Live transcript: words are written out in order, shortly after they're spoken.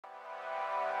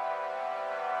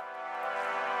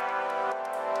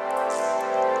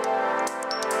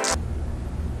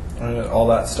all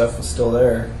that stuff was still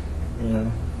there, you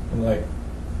know, and like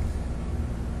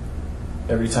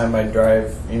every time I'd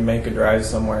make a drive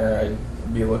somewhere, I'd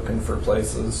be looking for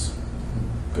places,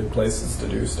 good places to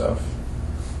do stuff.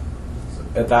 So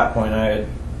at that point, I had,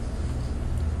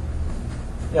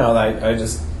 you know, I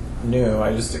just knew,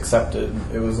 I just accepted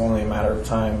it was only a matter of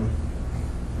time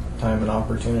and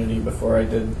opportunity before I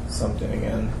did something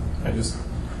again. I just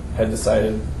had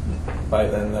decided by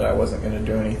then that I wasn't going to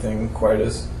do anything quite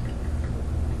as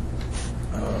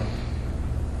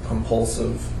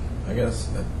compulsive, I guess.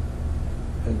 I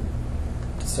had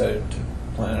decided to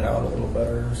plan it out a little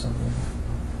better or something.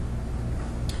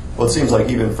 Well, it seems like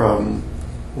even from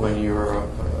when you were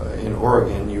in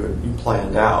Oregon, you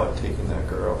planned out taking that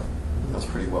girl. That's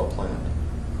pretty well planned.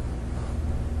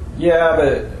 Yeah,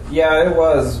 it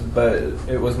was, but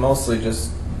it was mostly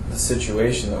just the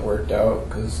situation that worked out,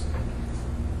 because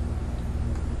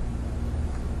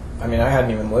I mean, I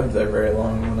hadn't even lived there very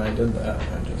long when I did that.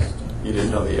 You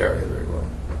didn't know the area very well.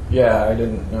 Yeah, I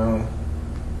didn't know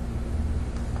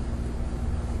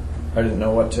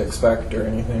what to expect or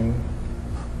anything.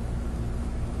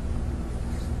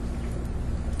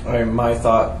 My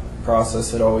thought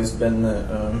process had always been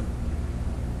that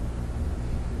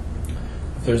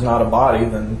if there's not a body,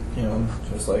 then, you know,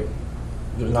 just like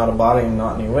if there's not a body and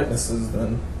not any witnesses,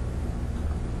 then,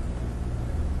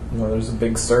 you know, there's a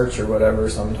big search or whatever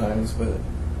sometimes, but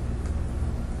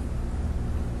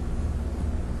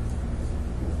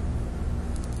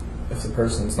if the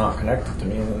person's not connected to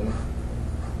me, then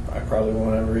I probably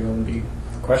won't ever even be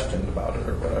questioned about it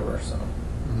or whatever. So.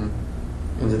 Mm-hmm.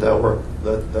 And did that work?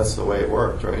 That's the way it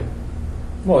worked, right?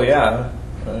 Well, yeah.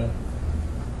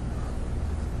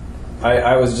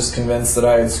 I was just convinced that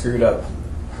I had screwed up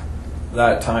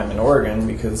that time in Oregon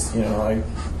because, you know,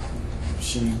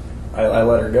 I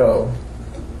let her go.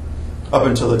 Up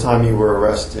until the time you were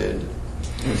arrested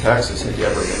in Texas, had you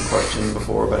ever been questioned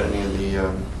before about any of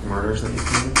the murders that you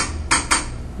committed?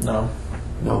 No.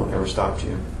 No one ever stopped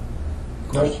you?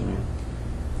 Questioned you?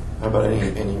 How about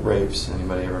any rapes?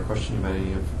 Anybody ever questioned you about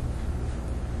any of?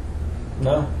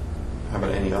 No. How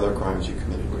about any other crimes you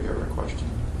committed? Were you ever questioned?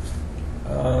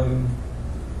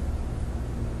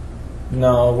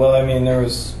 No. Well, I mean, there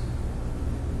was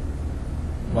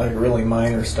like really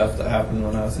minor stuff that happened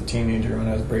when I was a teenager, when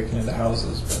I was breaking into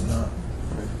houses, but not.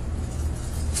 Right.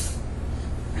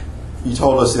 You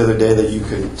told us the other day that you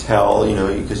could tell, you know,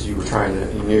 because you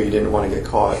knew you didn't want to get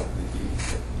caught.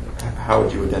 How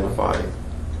would you identify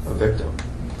a victim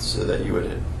so that you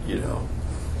would, you know,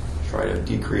 try to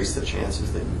decrease the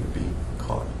chances that you would be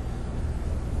caught?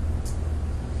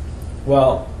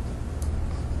 Well,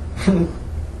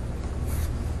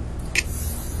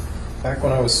 back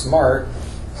when I was smart,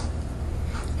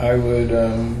 I would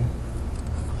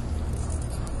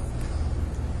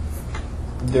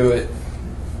do it.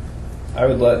 I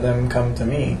would let them come to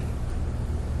me.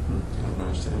 I don't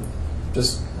understand.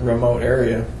 Just remote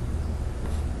area,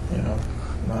 you know,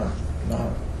 not.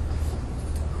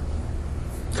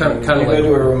 Kind of you like go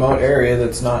to a remote area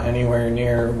that's not anywhere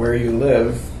near where you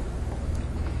live,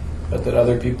 but that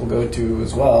other people go to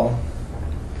as well.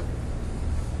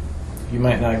 You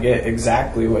might not get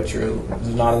exactly what there's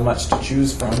not as much to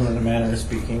choose from in a manner of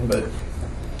speaking, but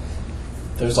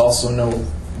there's also no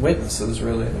witnesses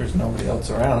really. There's nobody else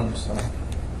around, so.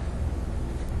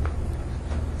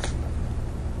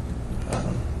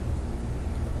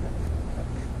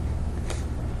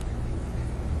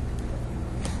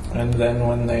 And then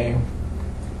when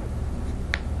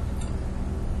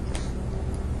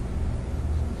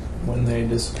they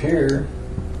disappear,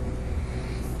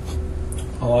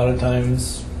 a lot of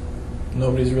times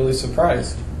nobody's really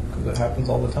surprised because it happens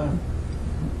all the time.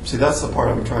 See, that's the part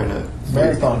I'm trying to...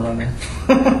 Marathon runner.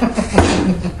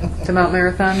 The Mount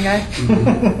Marathon guy?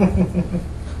 Mm-hmm.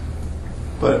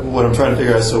 But what I'm trying to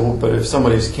figure out, but if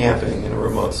somebody's camping in a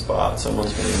remote spot,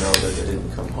 someone's going to know that they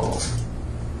didn't come home.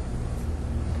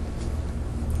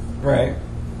 Right.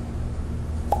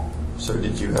 So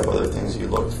did you have other things you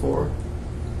looked for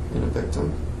in a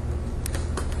victim?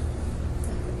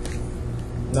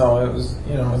 No, it was,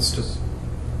 you know, it's just...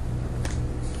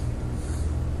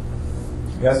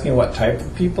 You asking what type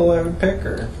of people I would pick,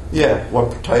 or? Yeah,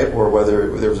 what type, or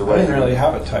whether there was a way... I didn't really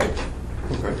have a type.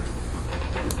 Okay.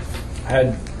 I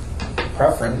had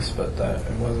preference, but that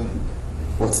it wasn't...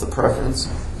 What's the preference?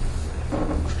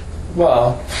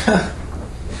 Well,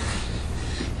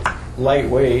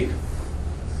 lightweight.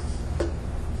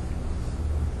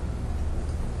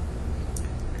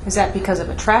 Is that because of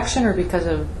attraction or because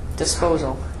of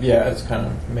disposal? Yeah, it's kind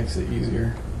of makes it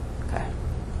easier. Okay.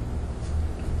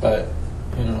 But,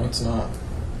 you know, it's not...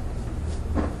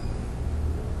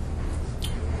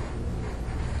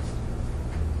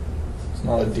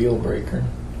 not a deal breaker.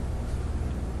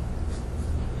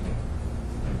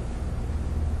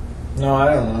 No,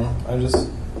 I don't know. I just.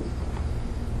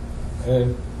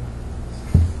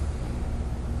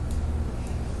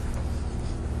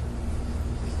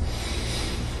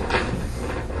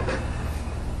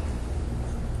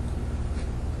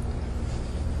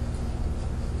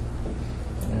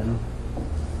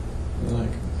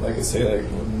 Like I say, like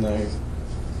when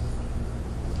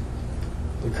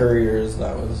the couriers,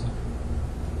 that was.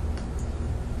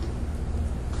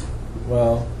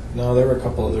 Well, no, there were a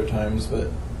couple other times, but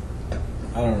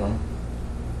I don't know.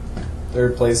 There are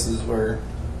places where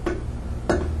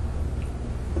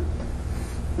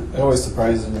it always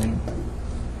surprises me,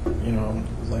 you know,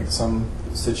 like some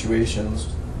situations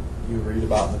you read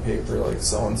about in the paper, like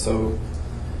so and so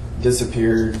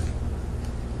disappeared,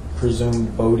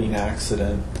 presumed boating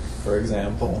accident, for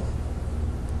example.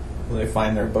 They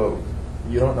find their boat.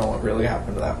 You don't know what really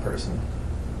happened to that person.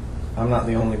 I'm not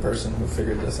the only person who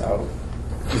figured this out.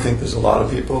 Do you think there's a lot of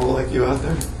people like you out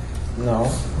there?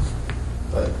 No,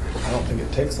 but I don't think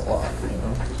it takes a lot, you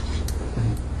know.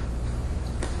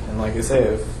 And like I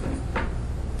say,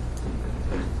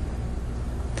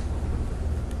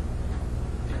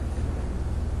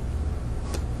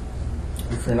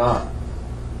 if you're not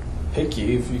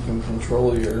picky, if you can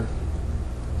control your...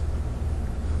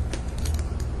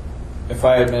 If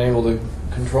I had been able to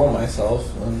control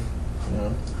myself, then, you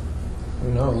know,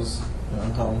 who knows, you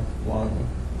know, how long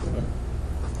it would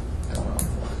have gone on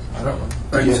for. I don't know.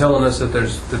 Are you telling us that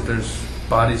there's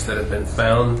bodies that have been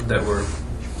found that were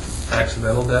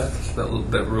accidental deaths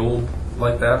that ruled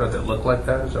like that or that look like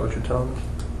that? Is that what you're telling us?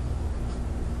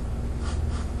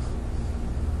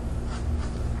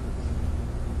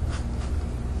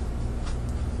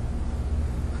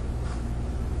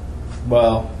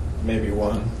 Well, maybe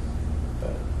one,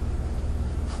 but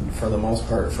for the most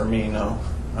part, for me, no.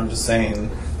 I'm just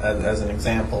saying, as an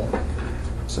example.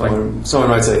 Someone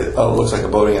might say, "Oh, it looks like a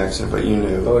boating accident," but you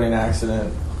knew. Boating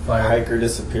accident, Fire. hiker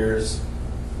disappears,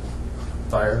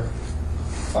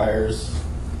 fires.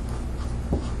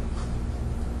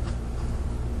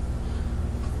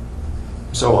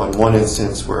 So on one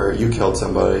instance where you killed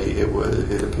somebody,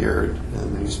 it appeared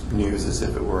in the news as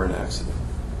if it were an accident.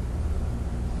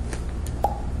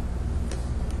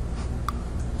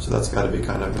 So that's got to be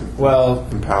kind of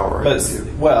empowering. But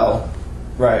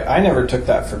right. I never took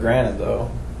that for granted though,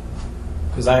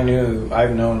 because I've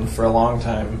known for a long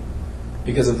time,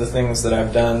 because of the things that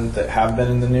I've done that have been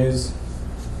in the news.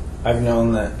 I've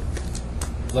known that,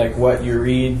 like, what you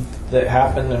read that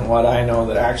happened and what I know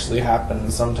that actually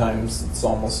happened, sometimes it's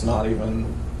almost not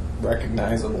even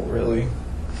recognizable, really.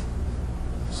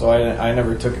 So I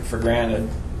never took it for granted.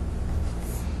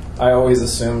 I always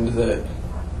assumed that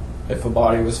if a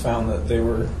body was found, that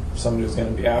somebody was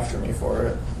going to be after me for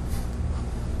it.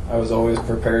 I was always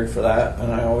prepared for that,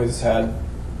 and I always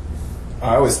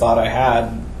thought I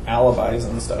had alibis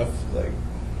and stuff. Like,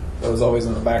 that was always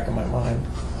in the back of my mind.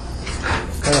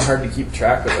 It's kind of hard to keep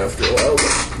track of after a while,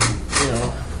 but, you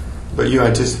know. But you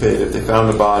anticipated, if they found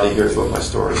the body, here's what my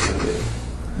story is going to be.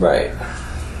 Right.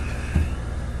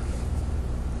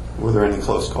 Were there any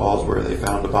close calls where they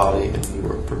found a body and you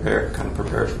were prepared for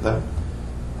that?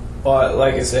 Well,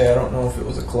 like I say, I don't know if it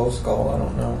was a close call. I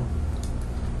don't know.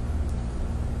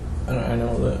 I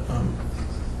know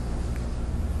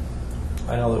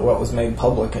that what was made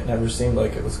public, it never seemed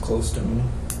like it was close to me.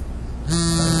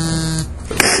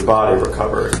 But the body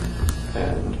recovered,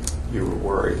 and you were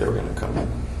worried they were going to come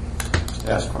and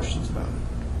ask questions about it.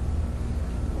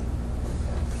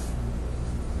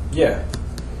 Yeah.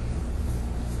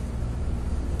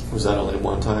 Was that only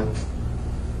one time?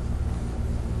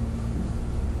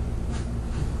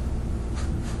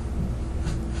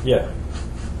 Yeah.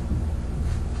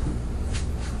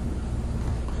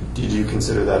 Did you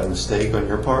consider that a mistake on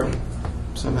your part,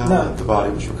 somehow, No. that the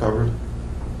body was recovered?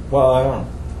 Well, I don't.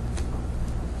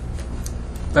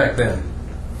 Back then.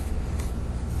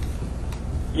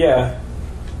 Yeah.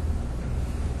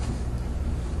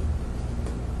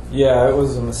 Yeah, it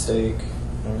was a mistake.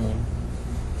 I mean,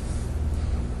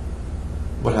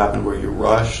 What happened? Were you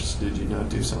rushed? Did you not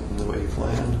do something the way you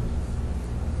planned?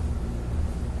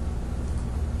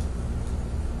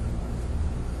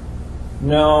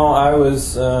 no, I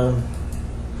was.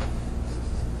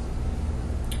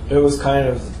 It was kind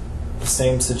of the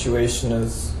same situation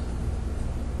as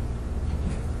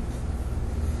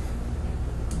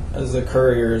the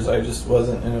couriers. I just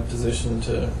wasn't in a position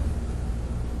to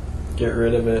get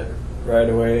rid of it right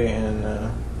away,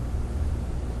 and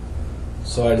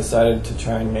so I decided to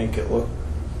try and make it look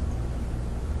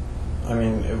I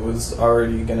mean, it was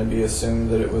already going to be assumed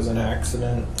that it was an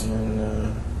accident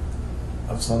and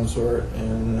of some sort,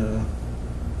 and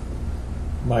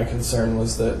my concern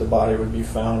was that the body would be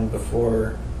found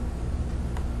before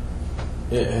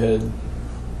it had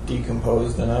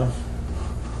decomposed enough.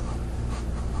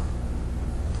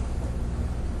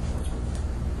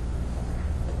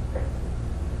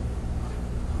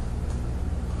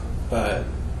 But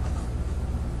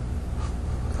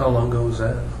How long ago was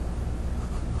that?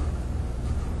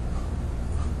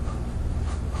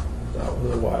 that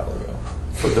was a while ago.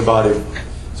 But the body.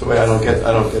 So wait, I don't get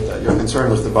that. Your concern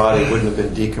was the body wouldn't have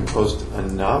been decomposed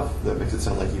enough. That makes it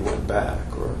sound like you went back,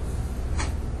 or.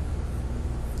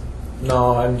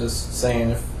 No, I'm just saying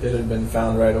if it had been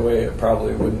found right away, it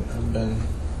probably wouldn't have been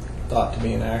thought to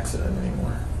be an accident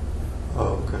anymore.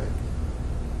 Oh, okay.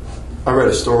 I read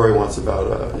a story once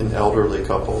about an elderly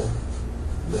couple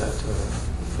that,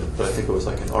 but I think it was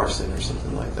like an arson or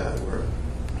something like that, where,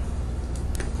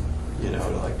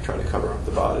 to like try to cover up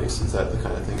the bodies. Is that the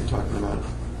kind of thing you're talking about?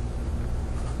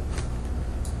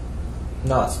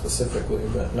 Not specifically,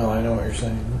 but no, I know what you're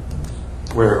saying.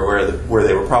 Where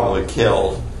they were probably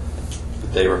killed,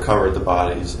 but they recovered the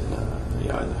bodies in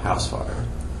the house fire.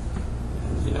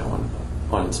 And,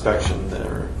 on inspection,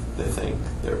 they think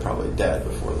they were probably dead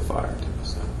before the fire too.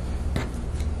 So,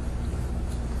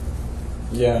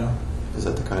 Yeah. is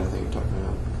that the kind of thing you're talking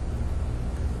about?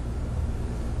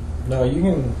 No, you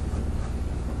can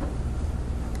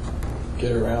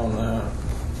get around that.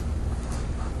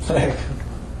 Like,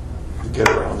 Get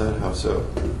around that? How so?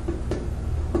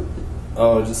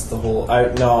 oh, just the whole. I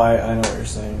know what you're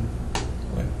saying.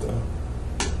 Like the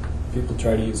people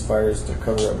try to use fires to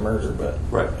cover up murder, but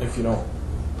Right. if you don't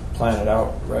plan it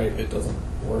out right, it doesn't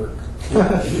work.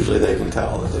 Yeah, usually they can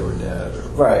tell that they were dead. Or,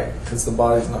 Right, because the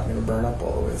body's not going to burn up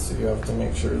all the way, so you have to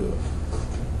make sure that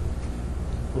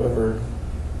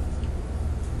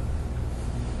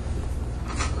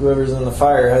whoever's in the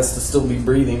fire has to still be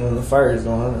breathing when the fire is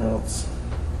going on, or else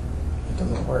it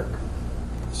doesn't work.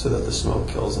 so that the smoke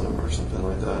kills them or something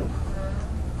like that.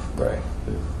 Right.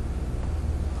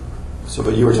 So,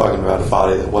 but you were talking about a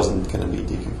body that wasn't going to be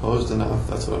decomposed enough.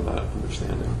 That's what I'm not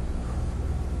understanding.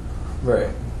 Right.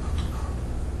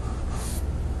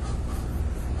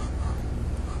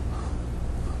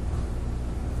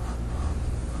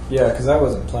 Yeah, because I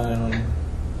wasn't planning on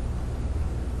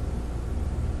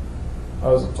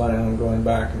going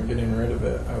back and getting rid of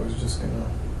it. I was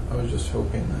just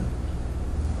hoping that.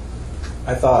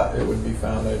 I thought it would be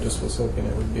found. I just was hoping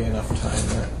it would be enough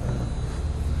time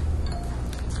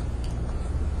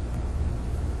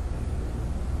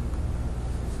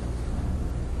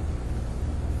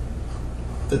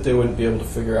that they wouldn't be able to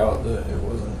figure out that it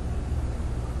wasn't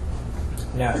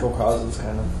natural causes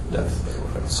kind of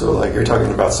death. So, like, you're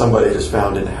talking about somebody just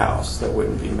found in a house that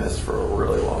wouldn't be missed for a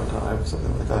really long time,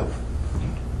 something like that.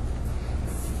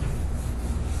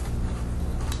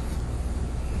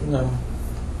 No.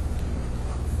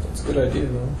 That's a good idea,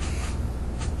 though.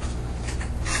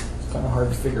 It's kind of hard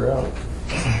to figure out.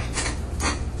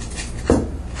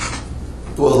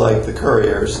 Well, like the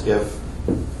Couriers, if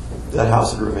that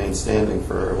house had remained standing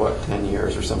for, 10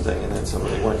 years or something, and then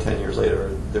somebody went 10 years later,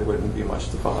 there wouldn't be much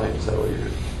to find. Is that what you're...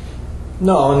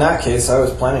 No, in that case, I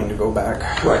was planning to go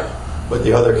back. Right. But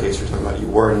the other case you're talking about, you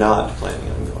were not planning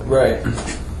on going back.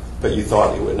 Right. But you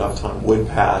thought enough time would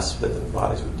pass that the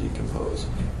bodies would decompose.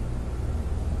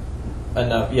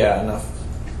 Enough. Yeah, enough.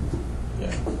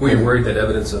 Yeah. Were you worried that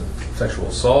evidence of sexual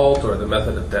assault or the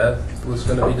method of death was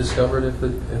going to be discovered if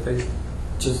they...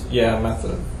 Just,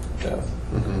 method of death.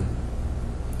 Mm-hmm.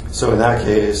 So in that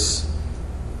case,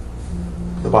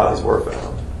 the bodies were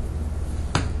found.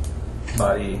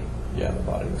 Body... Yeah, the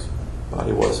body was.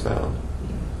 Body was found.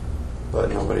 But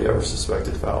nobody ever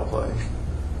suspected foul play.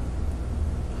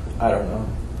 I don't know.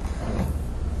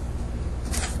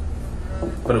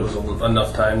 But it was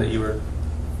enough time that you were...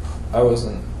 I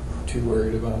wasn't too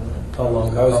worried about it. How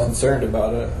long? I was concerned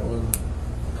about it. I wasn't.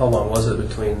 How long was it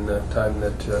between the time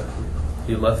that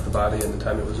you left the body and the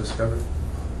time it was discovered?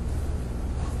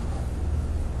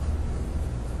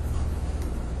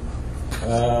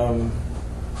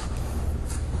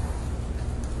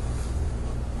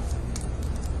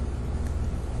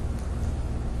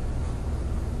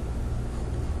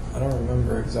 I don't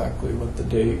remember exactly what the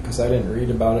date, because I didn't read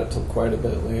about it till quite a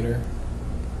bit later.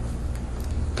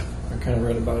 I kind of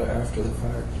read about it after the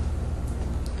fact.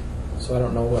 So I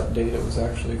don't know what date it was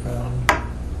actually found.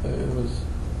 But it was...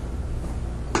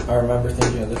 I remember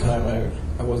thinking at the time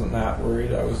I wasn't that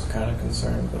worried. I was kind of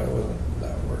concerned, but I wasn't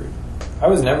that worried. I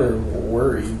was never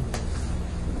worried.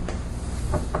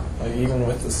 Like, even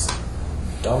with this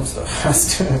dumb stuff I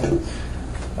was doing.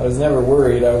 I was never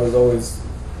worried. I was always,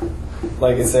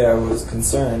 like I say, I was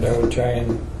concerned. I would try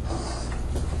and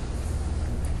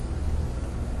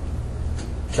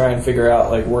figure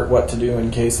out like what to do in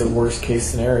case of worst case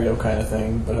scenario kind of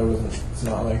thing. But I wasn't. It's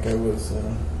not like I was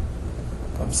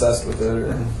obsessed with it.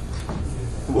 Or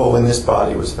Well, when this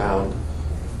body was found,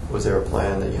 was there a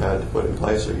plan that you had to put in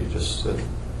place, or you just said,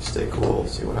 stay cool,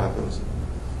 see what happens?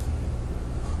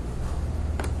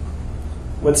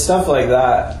 with stuff like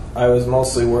that, I was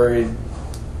mostly worried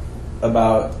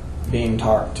about being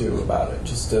talked to about it,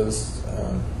 just as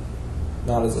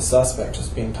not as a suspect,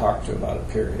 just being talked to about it.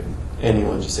 Period.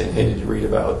 Anyone just saying, "Hey, did you read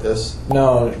about this?"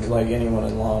 No, like anyone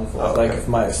in law enforcement. Oh, okay.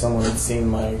 Like if someone had seen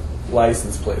my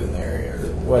license plate in the area or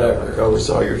whatever. Like, oh, we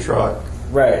saw your truck.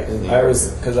 Right. In the I area.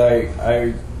 was because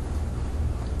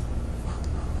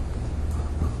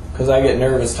I get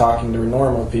nervous talking to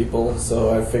normal people,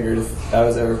 so I figured if I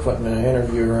was ever put in an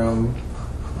interview room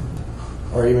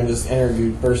or even just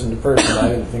interviewed person to person, I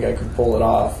didn't think I could pull it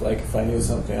off. Like if I knew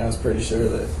something, I was pretty sure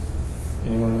that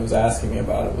anyone who was asking me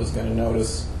about it was going to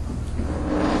notice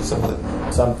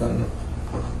something.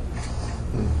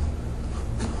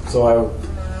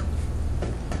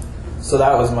 So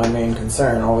that was my main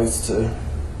concern, always to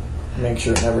make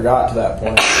sure it never got to that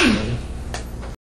point.